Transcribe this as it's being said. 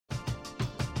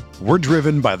We're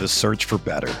driven by the search for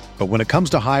better. But when it comes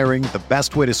to hiring, the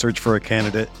best way to search for a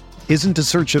candidate isn't to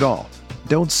search at all.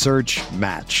 Don't search,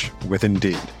 match with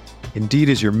Indeed. Indeed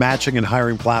is your matching and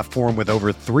hiring platform with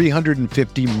over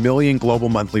 350 million global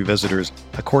monthly visitors,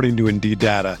 according to Indeed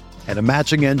data, and a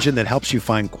matching engine that helps you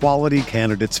find quality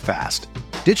candidates fast.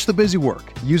 Ditch the busy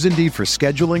work. Use Indeed for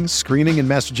scheduling, screening, and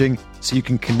messaging so you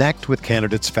can connect with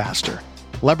candidates faster.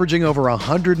 Leveraging over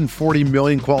 140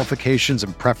 million qualifications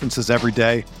and preferences every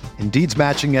day, Indeed's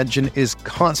matching engine is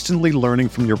constantly learning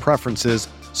from your preferences,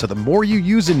 so the more you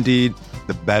use Indeed,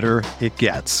 the better it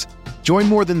gets. Join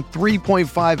more than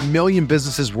 3.5 million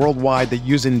businesses worldwide that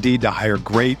use Indeed to hire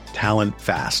great talent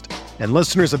fast. And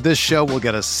listeners of this show will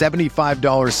get a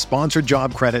 $75 sponsored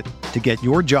job credit to get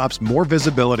your jobs more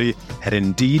visibility at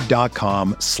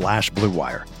Indeed.com/Blue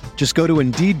Wire. Just go to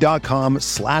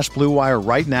Indeed.com/Blue Wire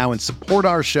right now and support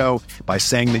our show by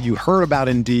saying that you heard about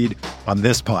Indeed on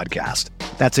this podcast.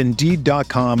 That's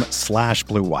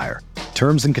Indeed.com/Blue Wire.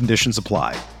 Terms and conditions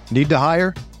apply. Need to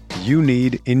hire? You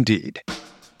need Indeed.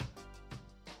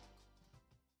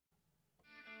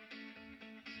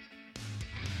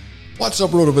 What's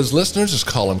up, RotoViz listeners? It's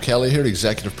Colin Kelly here,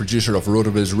 executive producer of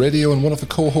RotoViz Radio and one of the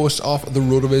co-hosts of the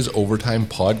RotoViz Overtime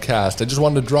podcast. I just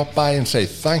wanted to drop by and say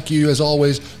thank you, as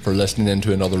always, for listening in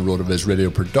to another RotoViz Radio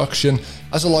production.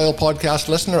 As a loyal podcast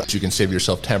listener, you can save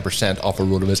yourself 10% off a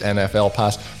RotoViz NFL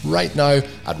pass right now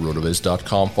at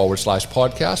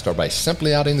rotoviz.com/podcast or by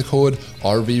simply adding the code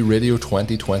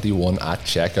RVRadio2021 at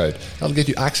checkout. That'll get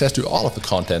you access to all of the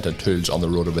content and tools on the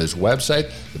RotoViz website,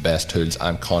 the best tools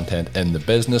and content in the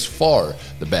business for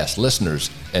the best listeners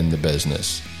in the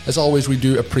business. As always, we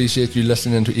do appreciate you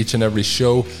listening to each and every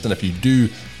show, and if you do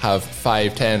have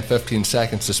 5, 10, 15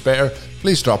 seconds to spare,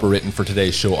 please drop a rating for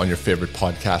today's show on your favorite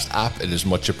podcast app. It is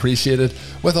much appreciated.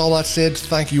 With all that said,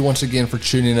 thank you once again for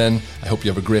tuning in. I hope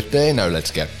you have a great day. Now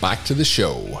let's get back to the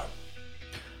show.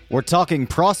 We're talking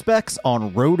prospects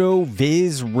on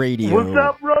RotoViz Radio. What's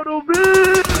up,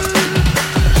 RotoViz?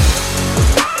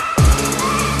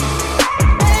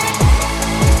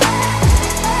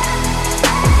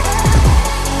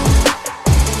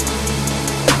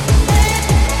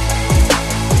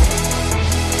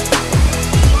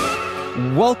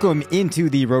 Welcome into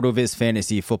the RotoViz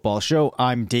Fantasy Football Show.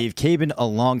 I'm Dave Cabin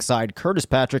alongside Curtis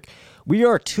Patrick. We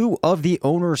are two of the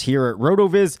owners here at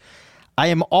RotoViz. I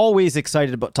am always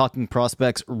excited about talking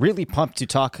prospects, really pumped to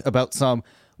talk about some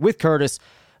with Curtis.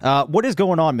 What is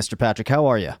going on, Mr. Patrick? How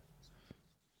are you?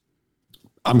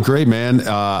 I'm great, man.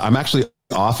 I'm actually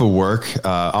off of work,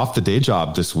 off the day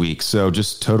job this week. So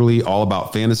just totally all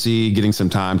about fantasy, getting some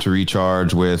time to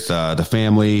recharge with the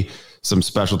family, some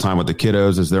special time with the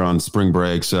kiddos as they're on spring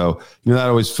break. So, that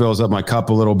always fills up my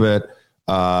cup a little bit.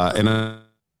 And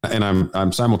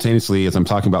I'm simultaneously, as I'm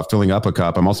talking about filling up a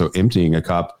cup, I'm also emptying a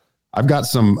cup. I've got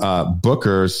some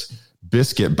Booker's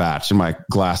Biscuit Batch in my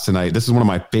glass tonight. This is one of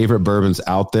my favorite bourbons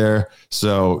out there.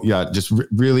 So yeah, just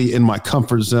really in my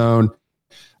comfort zone,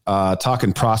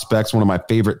 talking prospects, one of my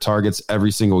favorite targets every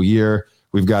single year.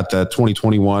 We've got the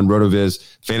 2021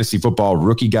 RotoViz Fantasy Football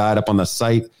Rookie Guide up on the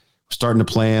site. Starting to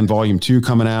plan volume 2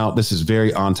 coming out. This is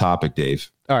very on topic, Dave.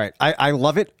 All right. I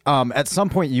love it. At some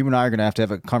point, you and I are going to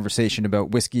have a conversation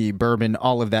about whiskey, bourbon,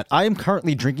 all of that. I am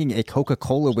currently drinking a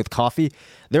Coca-Cola with coffee.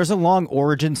 There's a long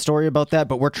origin story about that,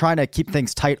 but we're trying to keep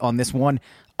things tight on this one.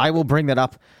 I will bring that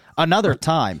up another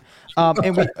time.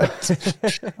 And we I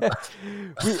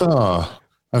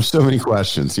have so many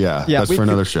questions. Yeah, that's for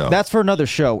another show. That's for another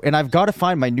show. And I've got to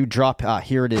find my new drop.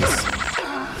 Here it is.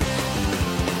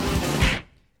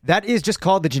 That is just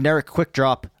called the generic quick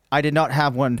drop. I did not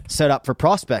have one set up for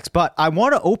prospects, but I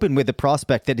want to open with a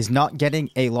prospect that is not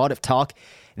getting a lot of talk.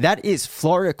 That is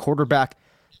Florida quarterback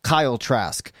Kyle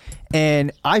Trask.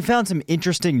 And I found some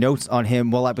interesting notes on him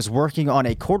while I was working on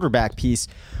a quarterback piece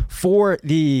for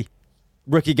the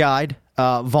Rookie Guide,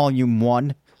 Volume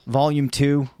 1. Volume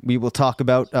 2, we will talk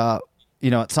about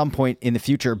at some point in the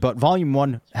future, but Volume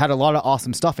 1 had a lot of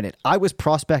awesome stuff in it. I was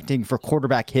prospecting for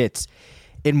quarterback hits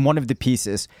in one of the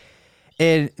pieces.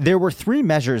 And there were 3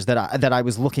 measures that I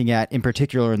was looking at in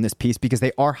particular in this piece because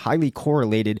they are highly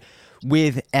correlated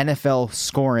with NFL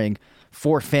scoring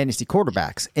for fantasy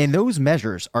quarterbacks. And those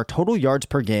measures are total yards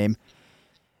per game,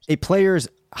 a player's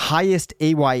highest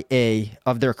AYA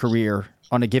of their career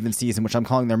on a given season, which I'm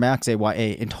calling their max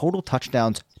AYA, and total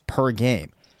touchdowns per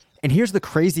game. And here's the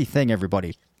crazy thing,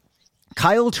 everybody.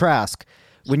 Kyle Trask,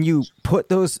 when you put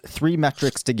those 3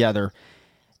 metrics together,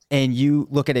 and you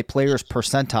look at a player's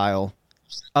percentile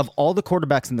of all the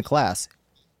quarterbacks in the class,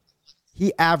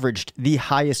 he averaged the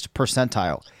highest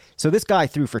percentile. So this guy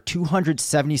threw for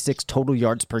 276 total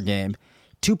yards per game,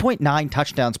 2.9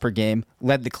 touchdowns per game,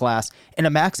 led the class, and a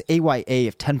max AYA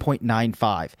of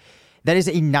 10.95. That is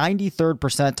a 93rd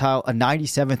percentile, a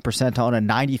 97th percentile, and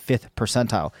a 95th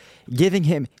percentile, giving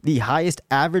him the highest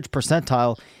average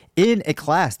percentile in a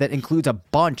class that includes a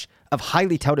bunch of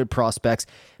highly touted prospects,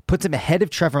 puts him ahead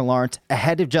of Trevor Lawrence,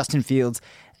 ahead of Justin Fields,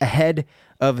 ahead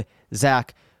of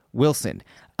Zach Wilson.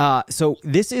 So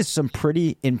this is some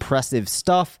pretty impressive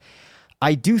stuff.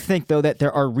 I do think, though, that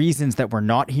there are reasons that we're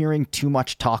not hearing too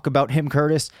much talk about him,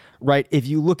 Curtis, right? If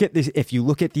you look at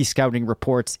these scouting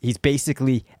reports, he's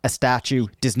basically a statue,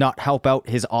 does not help out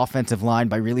his offensive line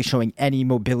by really showing any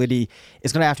mobility,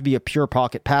 is going to have to be a pure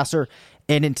pocket passer.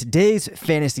 And in today's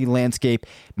fantasy landscape,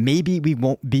 maybe we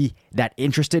won't be that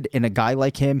interested in a guy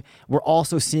like him. We're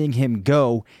also seeing him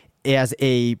go as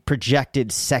a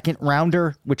projected second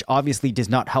rounder, which obviously does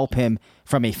not help him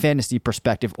from a fantasy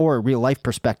perspective or a real life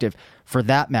perspective for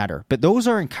that matter. But those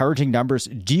are encouraging numbers.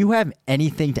 Do you have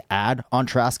anything to add on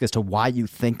Trask as to why you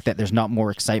think that there's not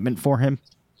more excitement for him?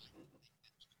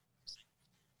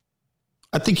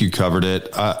 I think you covered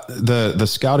it. The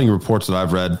scouting reports that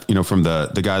I've read, from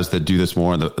the guys that do this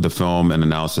more on the film and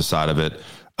analysis side of it,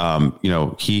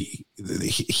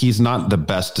 he's not the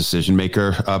best decision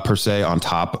maker per se, on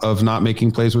top of not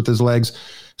making plays with his legs.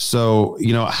 So,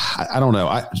 I don't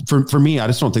know. For me, I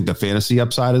just don't think the fantasy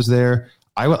upside is there.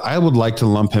 I would like to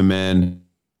lump him in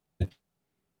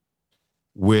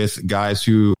with guys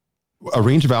who a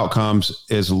range of outcomes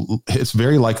is, it's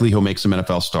very likely he'll make some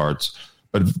NFL starts,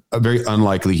 but very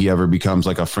unlikely he ever becomes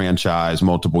like a franchise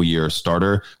multiple year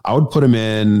starter. I would put him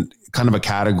in kind of a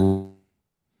category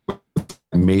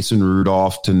Mason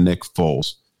Rudolph to Nick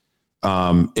Foles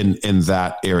in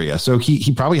that area. So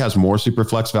he probably has more super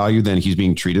flex value than he's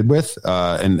being treated with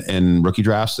in rookie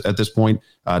drafts at this point.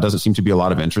 Doesn't seem to be a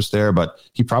lot of interest there, but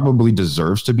he probably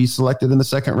deserves to be selected in the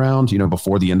second round,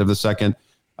 before the end of the second,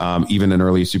 even in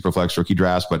early super flex rookie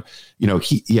drafts. But,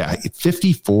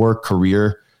 54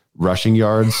 career rushing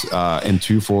yards in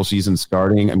 2 full seasons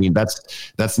starting. I mean,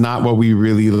 that's not what we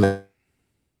really like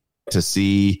to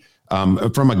see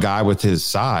from a guy with his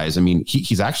size. I mean,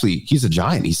 he's a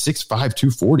giant. He's 6'5",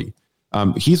 240.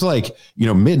 He's like,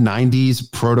 mid 90s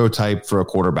prototype for a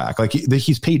quarterback. Like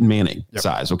he's Peyton Manning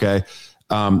size. Okay.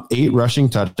 8 rushing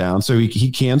touchdowns. So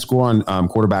he can score on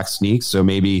quarterback sneaks. So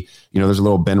maybe, there's a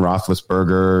little Ben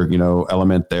Roethlisberger,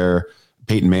 element there,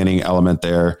 Peyton Manning element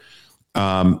there.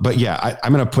 But yeah,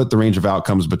 I'm going to put the range of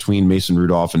outcomes between Mason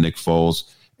Rudolph and Nick Foles.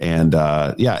 And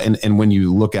and when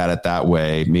you look at it that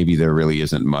way, maybe there really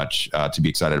isn't much to be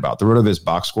excited about. The RotoViz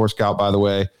box score scout, by the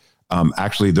way,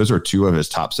 actually, those are 2 of his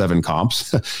top 7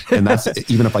 comps. And that's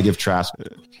even if I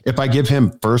give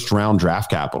him first round draft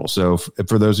capital. So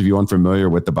for those of you unfamiliar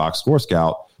with the box score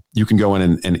scout, you can go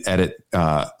in and edit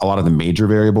a lot of the major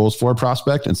variables for a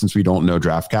prospect. And since we don't know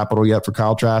draft capital yet for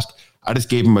Kyle Trask, I just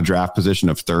gave him a draft position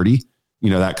of 30.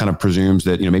 That kind of presumes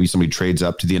that, maybe somebody trades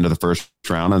up to the end of the first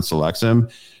round and selects him.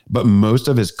 But most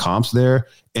of his comps there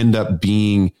end up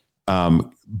being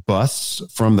busts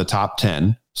from the top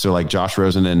 10. So like Josh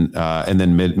Rosen and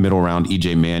then middle round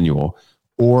EJ Manuel,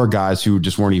 or guys who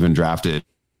just weren't even drafted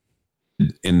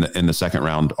in the second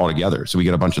round altogether. So we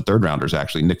get a bunch of third rounders,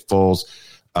 actually. Nick Foles,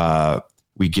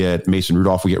 we get Mason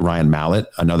Rudolph, we get Ryan Mallett,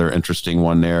 another interesting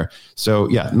one there. So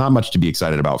yeah, not much to be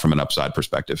excited about from an upside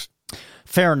perspective.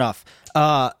 Fair enough.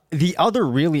 The other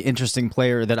really interesting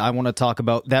player that I want to talk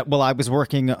about that while I was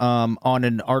working on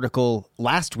an article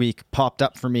last week popped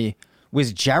up for me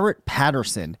was Jarrett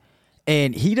Patterson.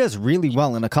 And he does really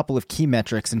well in a couple of key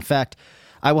metrics. In fact,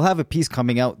 I will have a piece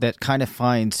coming out that kind of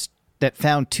found 2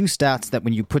 stats that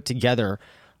when you put together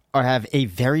have a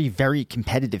very, very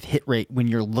competitive hit rate when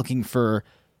you're looking for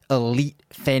elite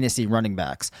fantasy running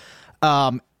backs.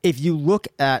 If you look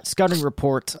at scouting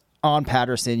reports on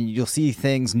Patterson, you'll see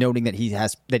things noting that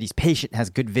he's patient, has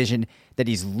good vision, that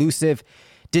he's elusive,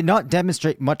 did not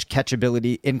demonstrate much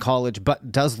catchability in college,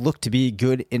 but does look to be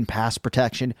good in pass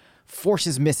protection,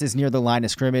 forces misses near the line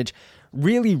of scrimmage,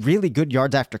 really, really good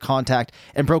yards after contact,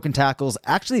 and broken tackles.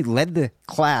 Actually led the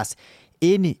class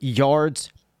in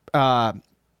yards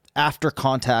after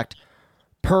contact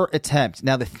per attempt.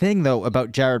 Now, the thing, though,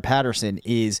 about Jarrett Patterson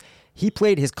is he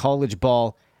played his college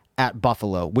ball at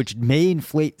Buffalo, which may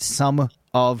inflate some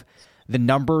of the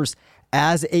numbers.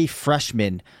 As a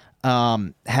freshman,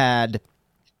 had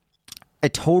a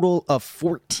total of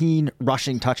 14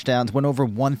 rushing touchdowns, went over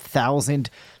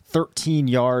 1,013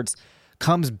 yards,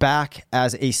 comes back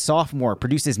as a sophomore,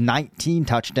 produces 19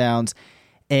 touchdowns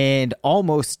and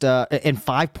almost and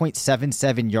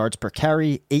 5.77 yards per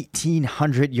carry,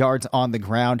 1,800 yards on the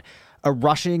ground. a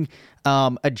rushing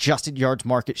adjusted yards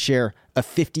market share of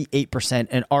 58%,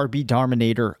 an RB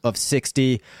dominator of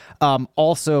 60.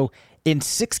 Also, in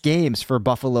 6 games for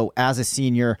Buffalo as a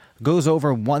senior, goes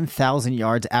over 1,000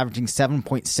 yards, averaging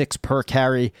 7.6 per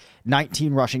carry,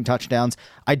 19 rushing touchdowns.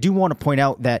 I do want to point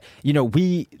out that,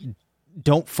 we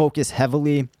don't focus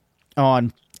heavily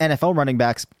on NFL running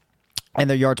backs and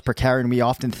their yards per carry, and we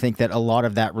often think that a lot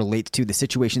of that relates to the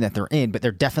situation that they're in, but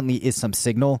there definitely is some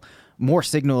signal, more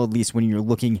signal at least when you're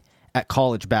looking at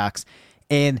college backs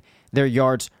and their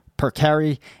yards per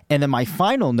carry. And then my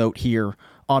final note here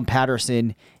on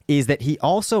Patterson is that he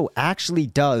also actually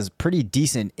does pretty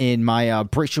decent in my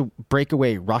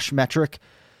breakaway rush metric.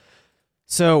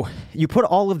 So you put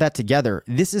all of that together,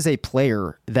 this is a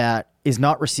player that is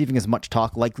not receiving as much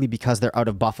talk, likely because they're out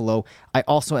of Buffalo. I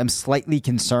also am slightly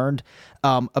concerned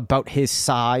about his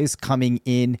size coming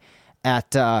in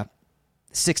at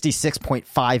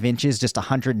 66.5 inches, just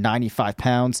 195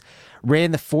 pounds.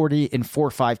 Ran the 40 in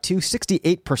 4.52,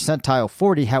 68 percentile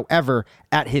 40. However,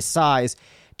 at his size,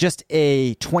 just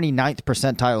a 29th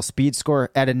percentile speed score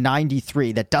at a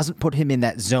 93. That doesn't put him in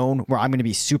that zone where I'm going to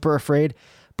be super afraid,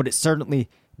 but it certainly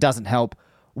doesn't help.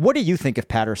 What do you think of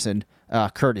Patterson,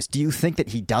 Curtis? Do you think that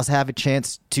he does have a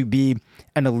chance to be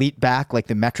an elite back like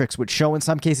the metrics would show in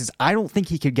some cases? I don't think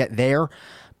he could get there,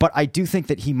 but I do think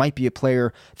that he might be a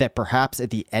player that perhaps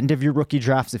at the end of your rookie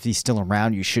drafts, if he's still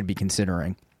around, you should be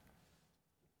considering.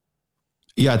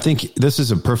 Yeah, I think this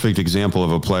is a perfect example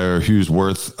of a player who's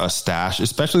worth a stash,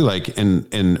 especially like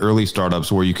in early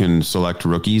startups where you can select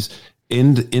rookies.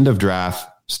 End of draft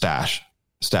stash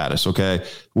status. Okay,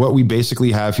 what we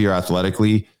basically have here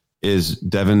athletically is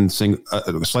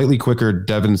slightly quicker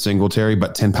Devin Singletary,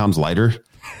 but 10 pounds lighter.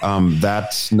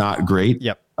 That's not great.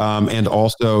 Yep. And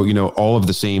also, all of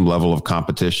the same level of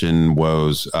competition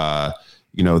woes.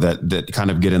 That kind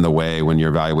of get in the way when you're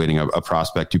evaluating a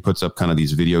prospect who puts up kind of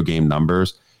these video game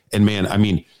numbers. And man, I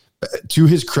mean, to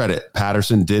his credit,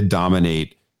 Patterson did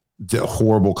dominate the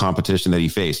horrible competition that he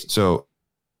faced. So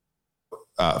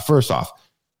first off,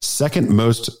 second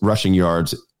most rushing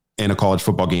yards in a college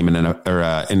football game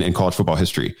in college football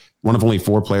history. One of only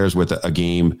 4 players with a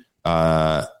game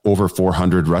over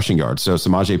 400 rushing yards. So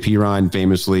Samaje Perine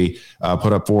famously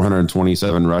put up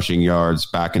 427 rushing yards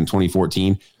back in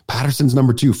 2014. Patterson's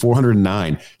number 2,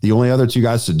 409. The only other 2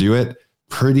 guys to do it,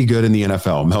 pretty good in the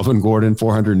NFL. Melvin Gordon,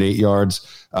 408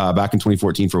 yards back in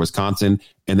 2014 for Wisconsin.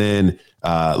 And then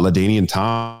LaDainian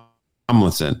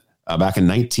Tomlinson back in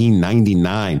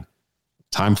 1999.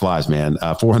 Time flies, man.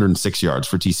 406 yards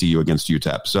for TCU against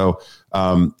UTEP. So,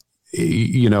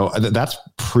 that's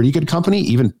pretty good company.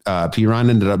 Even Perine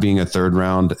ended up being a 3rd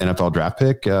round NFL draft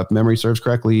pick, if memory serves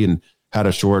correctly, and had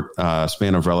a short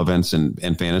span of relevance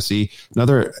and fantasy.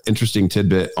 Another interesting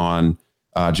tidbit on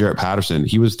Jarrett Patterson.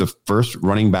 He was the first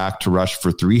running back to rush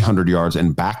for 300 yards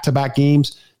in back-to-back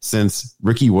games since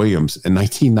Ricky Williams in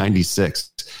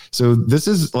 1996. So this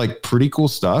is like pretty cool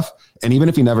stuff. And even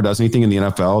if he never does anything in the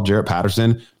NFL, Jarrett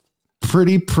Patterson,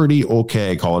 pretty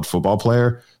okay college football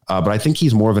player. But I think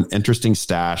he's more of an interesting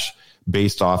stash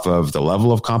based off of the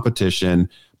level of competition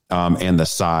and the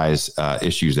size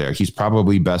issues there. He's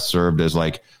probably best served as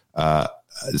like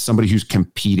somebody who's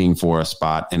competing for a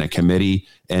spot in a committee,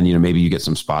 and maybe you get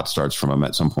some spot starts from him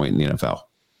at some point in the NFL.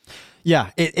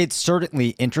 Yeah, it's certainly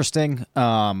interesting.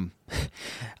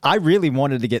 I really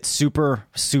wanted to get super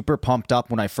pumped up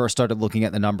when I first started looking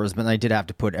at the numbers, but I did have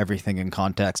to put everything in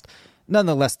context.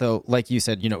 Nonetheless, though, like you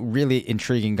said, really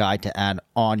intriguing guy to add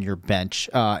on your bench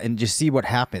and just see what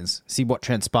happens, see what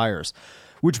transpires.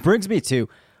 Which brings me to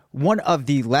one of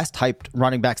the less hyped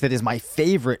running backs that is my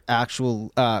favorite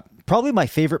probably my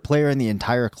favorite player in the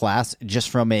entire class, just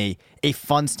from a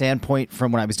fun standpoint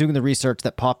from when I was doing the research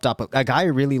that popped up. A guy I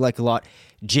really like a lot,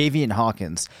 Javian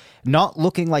Hawkins. Not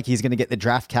looking like he's going to get the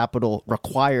draft capital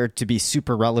required to be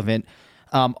super relevant.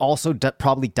 Also,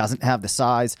 probably doesn't have the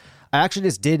size. I actually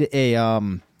just did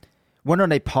went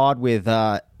on a pod with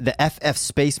the FF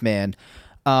Spaceman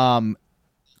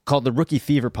called the Rookie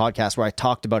Fever podcast, where I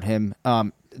talked about him.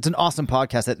 It's an awesome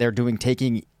podcast that they're doing,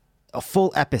 taking a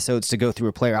full episodes to go through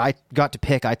a player. I got to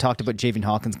pick. I talked about Javian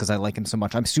Hawkins because I like him so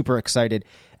much. I'm super excited.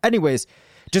 Anyways,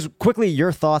 just quickly,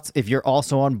 your thoughts if you're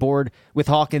also on board with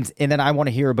Hawkins, and then I want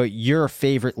to hear about your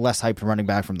favorite less hyped running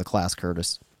back from the class,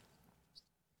 Curtis.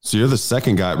 So you're the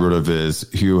second guy at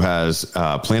RotoViz who has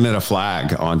planted a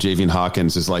flag on Javian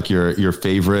Hawkins as like your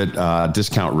favorite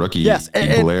discount rookie. Yes,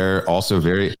 Blair also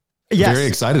very Yes. very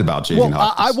excited about Javian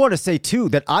Hawkins. I want to say, too,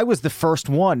 that I was the first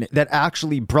one that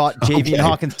actually brought Javian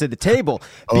Hawkins to the table.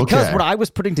 Because when I was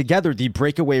putting together the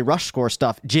breakaway rush score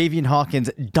stuff, Javian Hawkins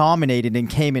dominated and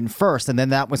came in first. And then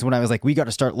that was when I was like, we got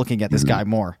to start looking at this guy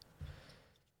more.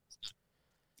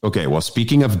 Okay, well,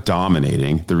 speaking of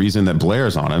dominating, the reason that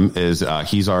Blair's on him is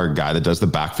he's our guy that does the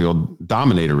backfield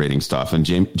dominator rating stuff. And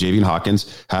Javian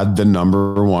Hawkins had the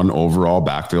number 1 overall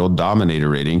backfield dominator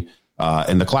rating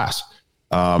in the class.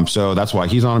 So that's why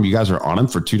he's on him. You guys are on him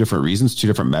for 2 different reasons, 2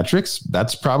 different metrics.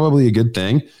 That's probably a good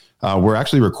thing. We're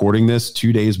actually recording this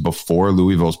 2 days before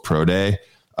Louisville's Pro Day,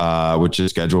 which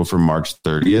is scheduled for March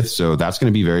 30th. So that's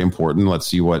going to be very important. Let's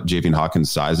see what Javian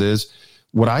Hawkins' size is.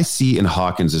 What I see in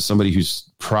Hawkins is somebody who's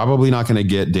probably not going to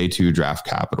get day 2 draft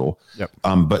capital,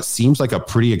 but seems like a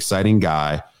pretty exciting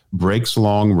guy, breaks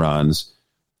long runs.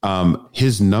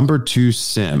 His number 2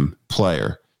 sim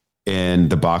player in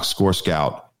the box score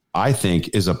scout, I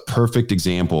think, is a perfect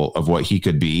example of what he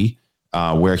could be,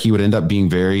 where he would end up being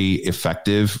very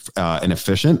effective and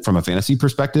efficient from a fantasy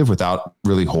perspective without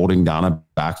really holding down a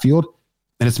backfield.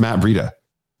 And it's Matt Breida.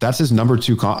 That's his number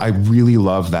 2. I really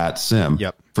love that sim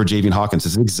for Javian Hawkins.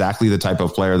 It's exactly the type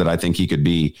of player that I think he could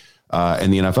be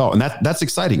in the NFL. And that's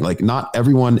exciting. Like, not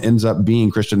everyone ends up being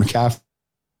Christian McCaffrey.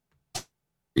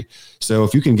 So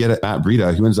if you can get at Matt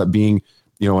Breida, who ends up being,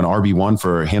 an RB1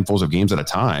 for handfuls of games at a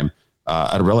time,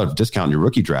 at a relative discount in your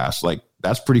rookie drafts, like,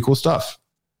 that's pretty cool stuff.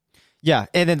 Yeah,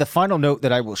 and then the final note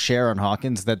that I will share on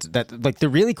Hawkins, that like the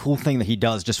really cool thing that he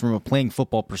does just from a playing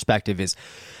football perspective is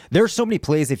there are so many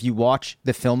plays, if you watch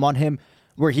the film on him,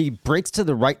 where he breaks to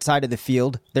the right side of the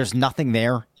field, there's nothing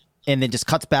there, and then just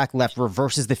cuts back left,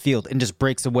 reverses the field, and just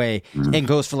breaks away and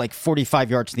goes for like 45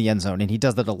 yards to the end zone, and he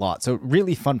does that a lot. So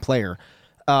really fun player.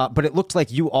 But it looked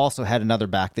like you also had another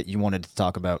back that you wanted to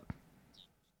talk about.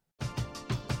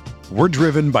 We're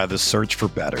driven by the search for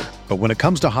better. But when it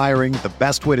comes to hiring, the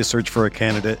best way to search for a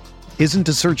candidate isn't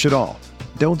to search at all.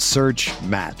 Don't search,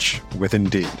 match with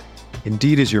Indeed.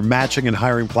 Indeed is your matching and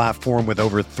hiring platform with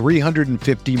over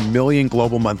 350 million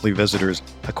global monthly visitors,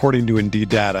 according to Indeed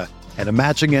data, and a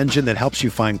matching engine that helps you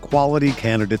find quality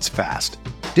candidates fast.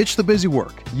 Ditch the busy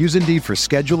work. Use Indeed for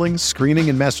scheduling, screening,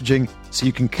 and messaging so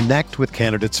you can connect with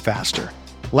candidates faster.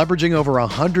 Leveraging over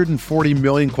 140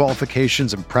 million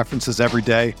qualifications and preferences every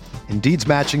day, Indeed's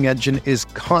matching engine is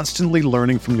constantly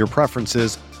learning from your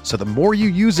preferences, so the more you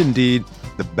use Indeed,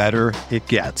 the better it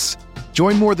gets.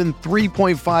 Join more than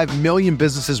 3.5 million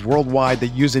businesses worldwide that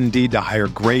use Indeed to hire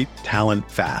great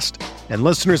talent fast. And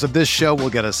listeners of this show will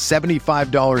get a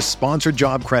 $75 sponsored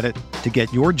job credit to get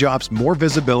your jobs more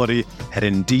visibility at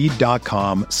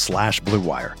Indeed.com/Blue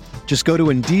Wire. Just go to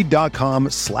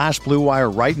Indeed.com/Blue Wire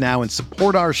right now and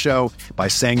support our show by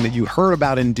saying that you heard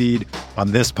about Indeed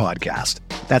on this podcast.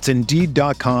 That's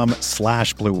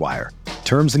Indeed.com/Blue Wire.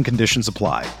 Terms and conditions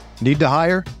apply. Need to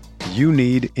hire? You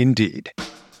need Indeed.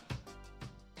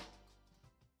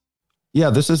 Yeah,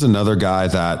 this is another guy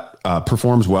that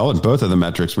performs well in both of the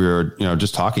metrics we were,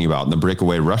 just talking about. In the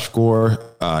breakaway rush score,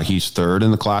 he's 3rd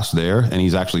in the class there, and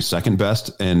he's actually 2nd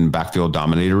best in backfield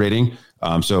dominator rating.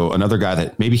 So another guy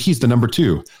that maybe he's the number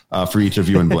 2 for each of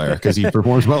you and Blair, because he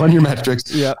performs well in your metrics.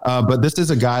 Yeah. But this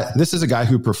is a guy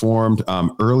who performed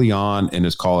early on in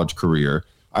his college career.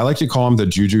 I like to call him the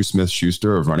Juju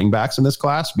Smith-Schuster of running backs in this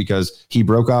class, because he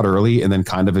broke out early and then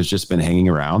kind of has just been hanging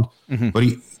around. But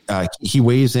he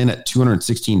weighs in at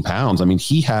 216 pounds. I mean,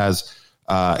 he has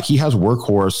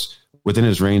workhorse within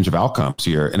his range of outcomes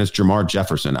here, and it's Jermar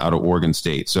Jefferson out of Oregon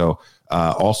State. So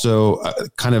also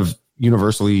kind of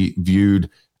universally viewed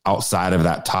outside of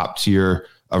that top tier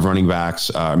of running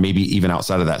backs, maybe even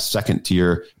outside of that second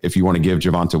tier, if you want to give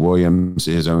Javonte Williams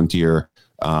his own tier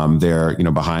there,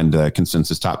 behind the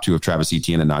consensus top 2 of Travis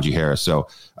Etienne and Najee Harris. So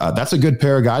that's a good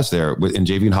pair of guys there. And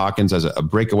Javian Hawkins as a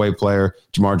breakaway player,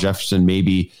 Jermar Jefferson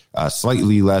maybe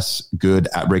slightly less good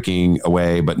at breaking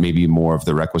away, but maybe more of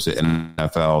the requisite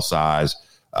NFL size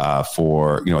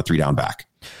for, a 3-down back.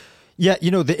 Yeah,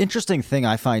 the interesting thing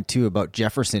I find too about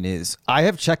Jefferson is I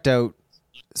have checked out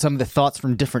some of the thoughts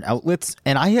from different outlets,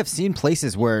 and I have seen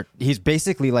places where he's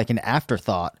basically like an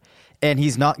afterthought and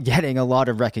he's not getting a lot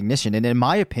of recognition. And in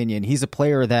my opinion, he's a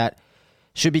player that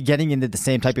should be getting into the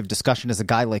same type of discussion as a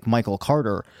guy like Michael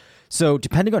Carter. So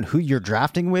depending on who you're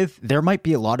drafting with, there might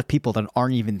be a lot of people that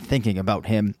aren't even thinking about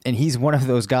him. And he's one of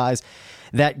those guys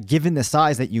that, given the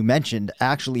size that you mentioned,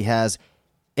 actually has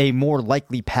a more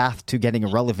likely path to getting a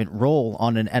relevant role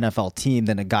on an NFL team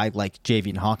than a guy like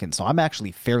Javian Hawkins. So I'm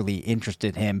actually fairly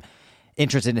interested in him,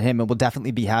 and will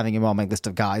definitely be having him on my list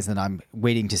of guys, and I'm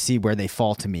waiting to see where they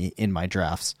fall to me in my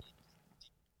drafts.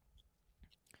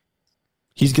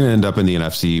 He's going to end up in the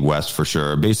NFC West for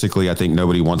sure. Basically, I think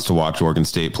nobody wants to watch Oregon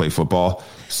State play football.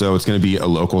 So it's going to be a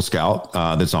local scout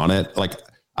that's on it. Like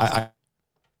I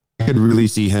could really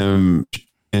see him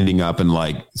ending up in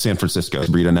like San Francisco,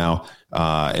 Breida now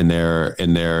in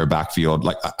their backfield.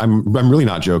 Like I'm really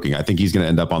not joking. I think he's going to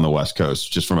end up on the West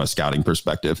Coast just from a scouting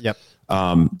perspective. Yep.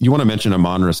 You want to mention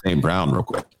Amon-Ra St. Brown real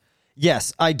quick?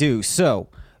 Yes, I do. So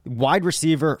wide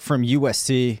receiver from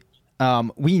USC.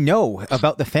 We know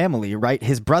about the family, right?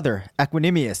 His brother,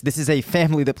 Equanimeous. This is a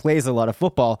family that plays a lot of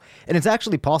football. And it's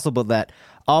actually possible that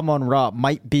Amon-Ra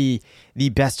might be the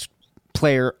best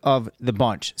player of the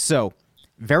bunch. So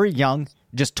very young,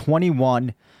 just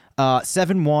 21,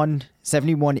 7'1",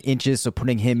 71 inches. So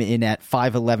putting him in at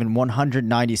 5'11",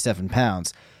 197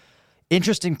 pounds.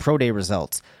 Interesting pro day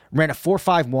results. Ran a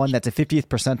 4.51. That's a 50th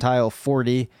percentile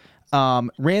 40.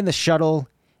 Ran the shuttle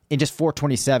in just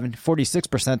 427, 46th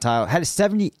percentile, had a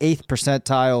 78th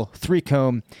percentile,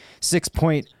 3-cone,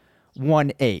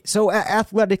 6.18. So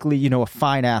athletically, a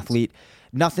fine athlete,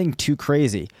 nothing too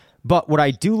crazy. But what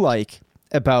I do like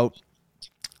about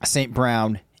St.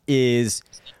 Brown is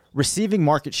receiving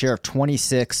market share of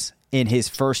 26 in his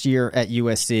first year at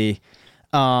USC.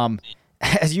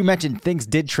 As you mentioned, things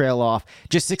did trail off.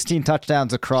 Just 16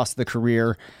 touchdowns across the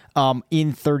career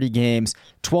in 30 games,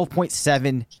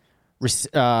 12.7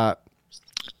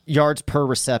 yards per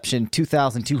reception,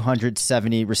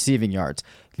 2,270 receiving yards.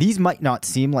 These might not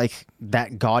seem like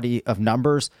that gaudy of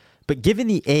numbers, but given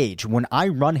the age, when I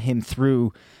run him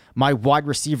through my wide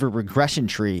receiver regression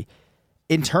tree,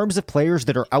 in terms of players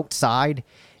that are outside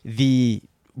the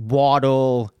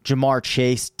Waddle, Jamar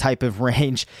Chase type of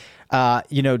range,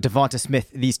 Devonta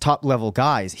Smith, these top level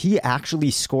guys, he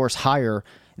actually scores higher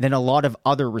than a lot of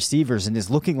other receivers and is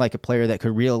looking like a player that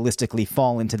could realistically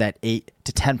fall into that 8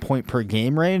 to 10 point per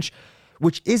game range,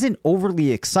 which isn't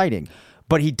overly exciting.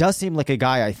 But he does seem like a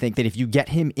guy, I think, that if you get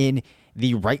him in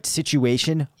the right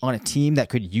situation on a team that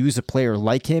could use a player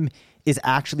like him, is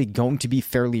actually going to be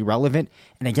fairly relevant.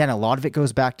 And again, a lot of it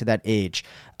goes back to that age.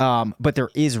 But there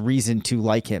is reason to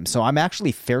like him. So I'm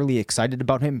actually fairly excited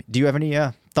about him. Do you have any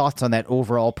thoughts on that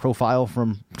overall profile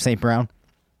from St. Brown?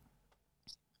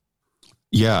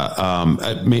 Yeah,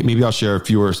 maybe I'll share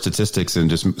fewer statistics and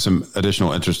just some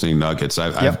additional interesting nuggets.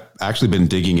 I've actually been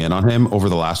digging in on him over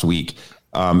the last week.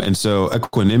 And so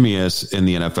Equanimeous in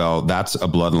the NFL, that's a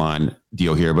bloodline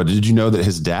deal here. But did you know that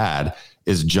his dad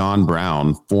is John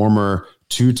Brown, former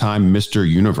 2-time Mr.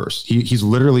 Universe? He's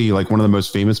literally like one of the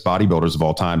most famous bodybuilders of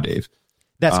all time, Dave.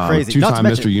 That's crazy. 2-time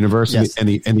Mr. Universe in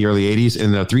the early 80s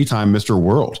and a 3-time Mr.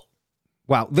 World.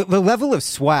 Wow. The level of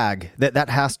swag that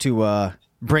has to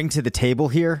bring to the table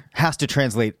here has to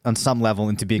translate on some level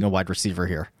into being a wide receiver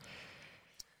here.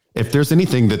 If there's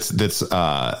anything if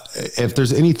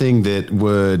there's anything that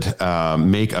would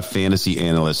make a fantasy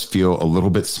analyst feel a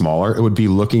little bit smaller, it would be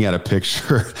looking at a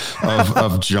picture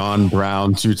of John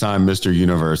Brown, 2-time Mr.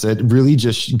 Universe. It really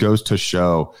just goes to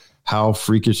show how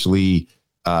freakishly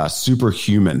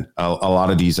superhuman a lot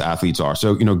of these athletes are.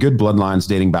 So, good bloodlines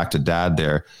dating back to dad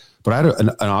there. But I had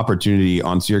an opportunity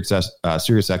on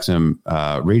SiriusXM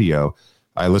radio.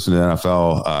 I listen to the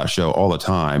NFL show all the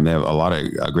time. They have a lot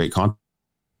of great content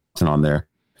on there.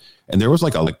 And there was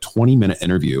like a 20-minute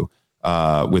interview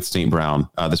with St. Brown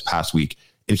this past week.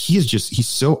 And he's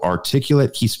so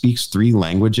articulate. He speaks 3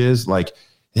 languages. Like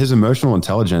his emotional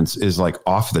intelligence is like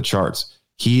off the charts.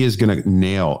 He is going to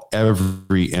nail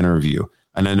every interview.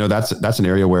 And I know that's an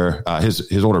area where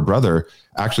his older brother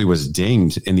actually was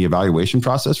dinged in the evaluation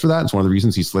process for that. It's one of the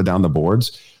reasons he slid down the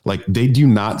boards. Like they do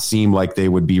not seem like they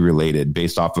would be related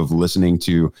based off of listening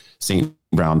to St.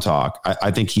 Brown talk. I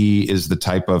think he is the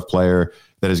type of player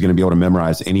that is going to be able to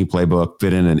memorize any playbook,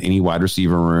 fit in any wide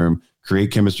receiver room,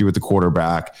 create chemistry with the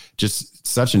quarterback. Just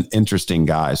such an interesting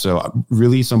guy. So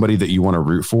really somebody that you want to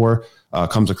root for.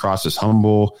 Comes across as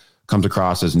humble, comes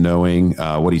across as knowing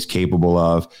what he's capable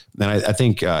of. And I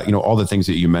think, all the things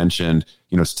that you mentioned,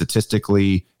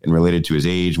 statistically and related to his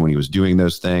age when he was doing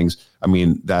those things, I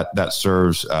mean, that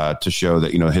serves to show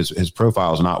that, his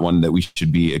profile is not one that we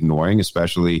should be ignoring,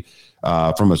 especially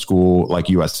from a school like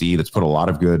USC that's put a lot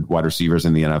of good wide receivers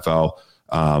in the NFL,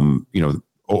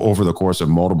 over the course of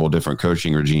multiple different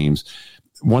coaching regimes.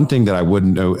 One thing that I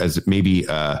wouldn't know as maybe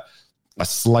a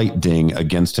slight ding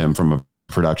against him from a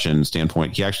production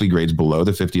standpoint, he actually grades below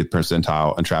the 50th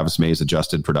percentile on Travis May's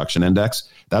adjusted production index.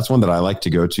 That's one that I like to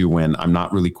go to when I'm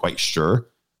not really quite sure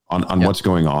on what's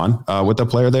going on with the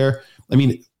player there. I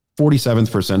mean, 47th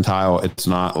percentile, it's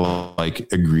not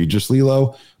like egregiously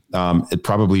low. it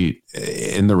probably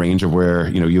in the range of where,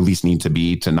 you at least need to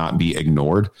be to not be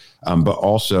ignored. But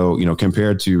also,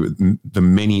 compared to the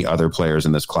many other players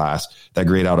in this class that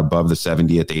grade out above the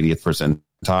 70th, 80th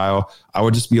percentile, I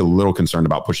would just be a little concerned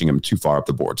about pushing him too far up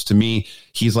the boards. To me,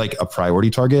 he's like a priority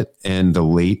target in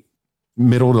the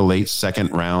middle to late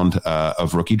second round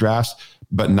of rookie drafts,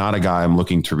 but not a guy I'm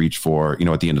looking to reach for,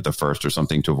 at the end of the first or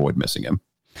something to avoid missing him.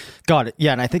 Got it.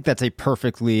 Yeah, and I think that's a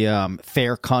perfectly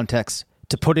fair context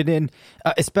to put it in,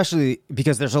 especially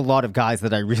because there's a lot of guys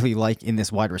that I really like in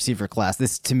this wide receiver class.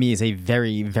 This, to me, is a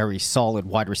very, very solid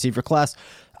wide receiver class.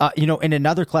 In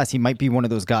another class, he might be one of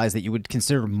those guys that you would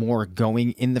consider more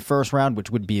going in the first round, which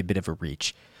would be a bit of a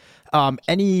reach.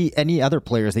 Any other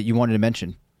players that you wanted to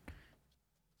mention?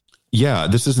 Yeah,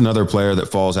 this is another player that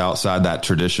falls outside that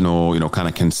traditional, kind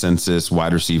of consensus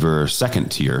wide receiver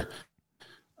second tier.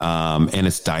 And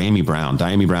it's Dyami Brown.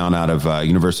 Dyami Brown out of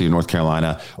University of North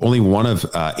Carolina. Only one of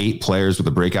 8 players with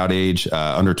a breakout age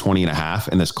under 20 and a half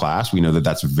in this class. We know that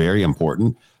that's very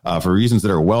important for reasons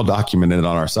that are well documented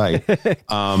on our site.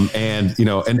 And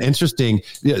interesting.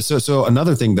 Yeah, so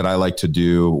another thing that I like to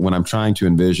do when I'm trying to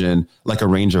envision like a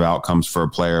range of outcomes for a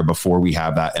player before we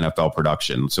have that NFL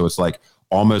production. So it's like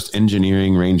almost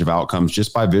engineering range of outcomes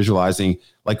just by visualizing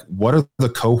like what are the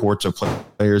cohorts of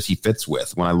players he fits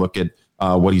with when I look at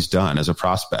what he's done as a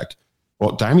prospect.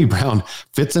 Well, Dyami Brown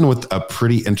fits in with a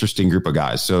pretty interesting group of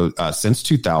guys. So since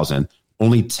 2000,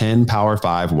 only 10 Power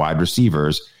 5 wide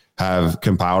receivers have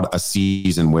compiled a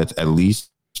season with at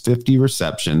least 50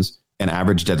 receptions and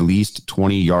averaged at least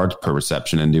 20 yards per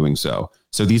reception in doing so.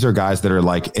 So these are guys that are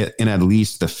like in at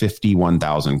least the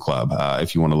 51,000 club,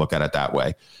 if you want to look at it that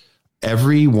way.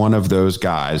 Every one of those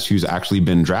guys who's actually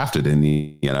been drafted in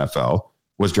the NFL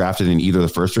was drafted in either the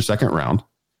first or second round.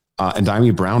 And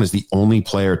Dyami Brown is the only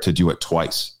player to do it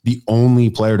twice.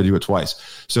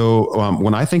 So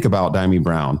when I think about Dyami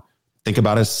Brown, think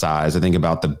about his size. I think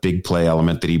about the big play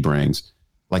element that he brings.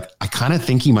 Like, I kind of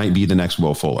think he might be the next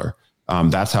Will Fuller.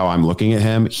 That's how I'm looking at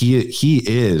him. He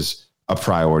is a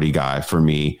priority guy for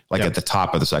me, like at the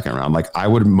top of the second round. Like, I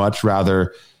would much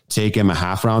rather take him a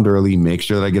half round early, make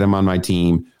sure that I get him on my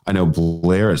team. I know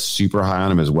Blair is super high on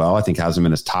him as well. I think has him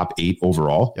in his top 8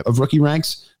 overall of rookie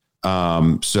ranks.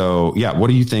 So yeah, what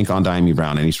do you think on Dyami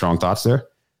Brown? Any strong thoughts there?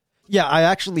 Yeah, I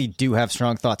actually do have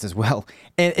strong thoughts as well.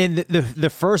 And the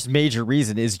first major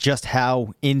reason is just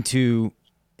how into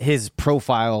his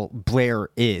profile Blair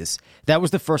is. That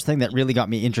was the first thing that really got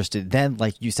me interested. Then,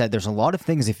 like you said, there's a lot of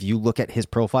things if you look at his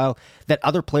profile that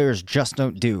other players just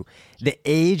don't do. The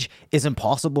age is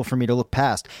impossible for me to look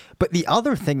past. But the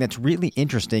other thing that's really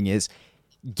interesting is,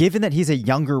 given that he's a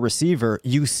younger receiver,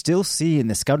 you still see in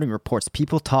the scouting reports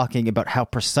people talking about how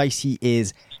precise he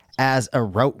is as a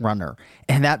route runner,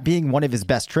 and that being one of his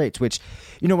best traits, which,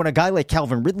 when a guy like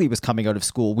Calvin Ridley was coming out of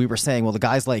school, we were saying, well, the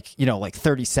guy's like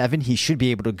 37, he should be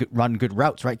able to run good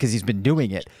routes, right? Because he's been doing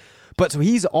it. But so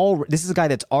this is a guy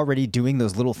that's already doing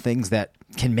those little things that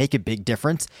can make a big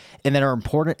difference and that are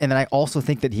important. And then I also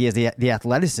think that he has the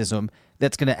athleticism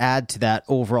that's going to add to that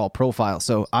overall profile.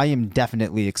 So I am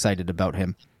definitely excited about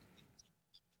him.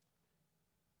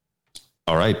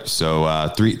 All right.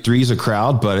 So three is a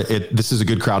crowd, but this is a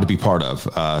good crowd to be part of.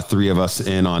 3 of us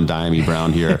in on Dyami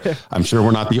Brown here. I'm sure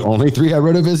we're not the only 3 I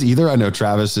wrote of his either. I know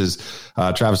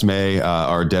Travis May,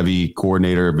 our Devi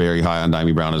coordinator, very high on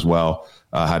Dyami Brown as well.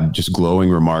 Had just glowing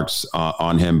remarks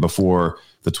on him before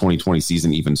the 2020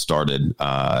 season even started.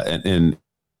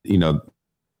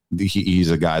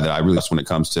 He's a guy that I really trust when it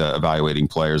comes to evaluating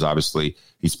players. Obviously,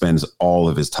 he spends all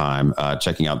of his time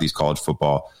checking out these college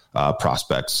football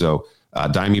prospects. So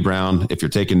Dyami Brown, if you're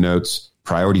taking notes,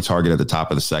 priority target at the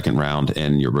top of the second round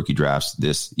in your rookie drafts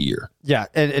this year. Yeah,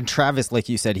 and Travis, like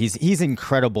you said, he's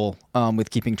incredible with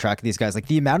keeping track of these guys. Like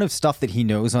the amount of stuff that he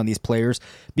knows on these players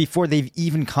before they've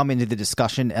even come into the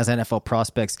discussion as NFL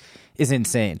prospects is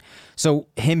insane. So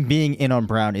him being in on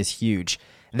Brown is huge.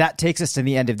 That takes us to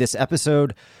the end of this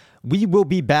episode. We will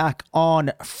be back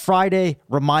on Friday.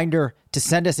 Reminder to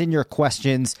send us in your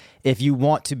questions if you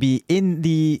want to be in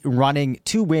the running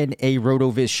to win a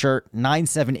RotoViz shirt.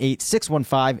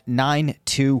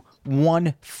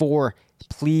 978-615-9214.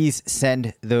 Please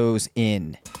send those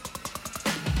in.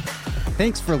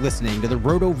 Thanks for listening to the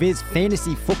RotoViz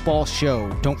Fantasy Football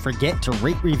Show. Don't forget to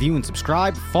rate, review, and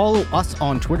subscribe. Follow us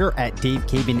on Twitter at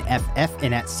DaveCabanFF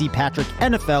and at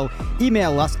CPatrickNFL.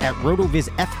 Email us at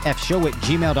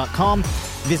rotovizffshow@gmail.com.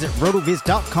 Visit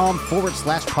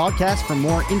rotoviz.com/podcast for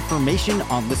more information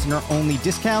on listener-only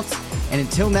discounts. And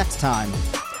until next time,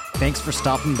 thanks for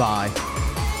stopping by.